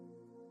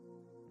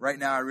 Right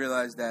now I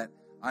realize that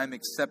I'm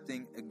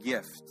accepting a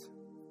gift.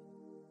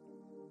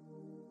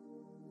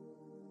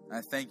 And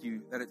I thank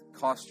you that it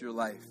cost your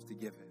life to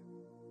give it.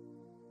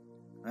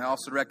 And I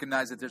also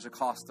recognize that there's a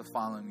cost to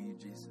following you,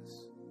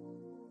 Jesus.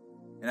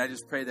 And I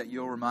just pray that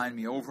you'll remind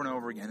me over and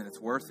over again that it's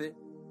worth it.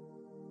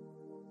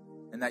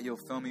 And that you'll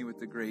fill me with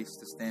the grace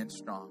to stand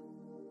strong.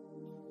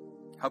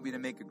 Help me to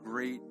make a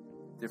great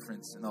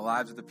difference in the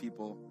lives of the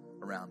people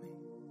around me.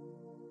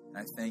 And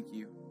I thank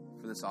you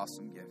for this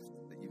awesome gift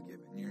that you've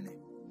given. In your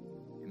name.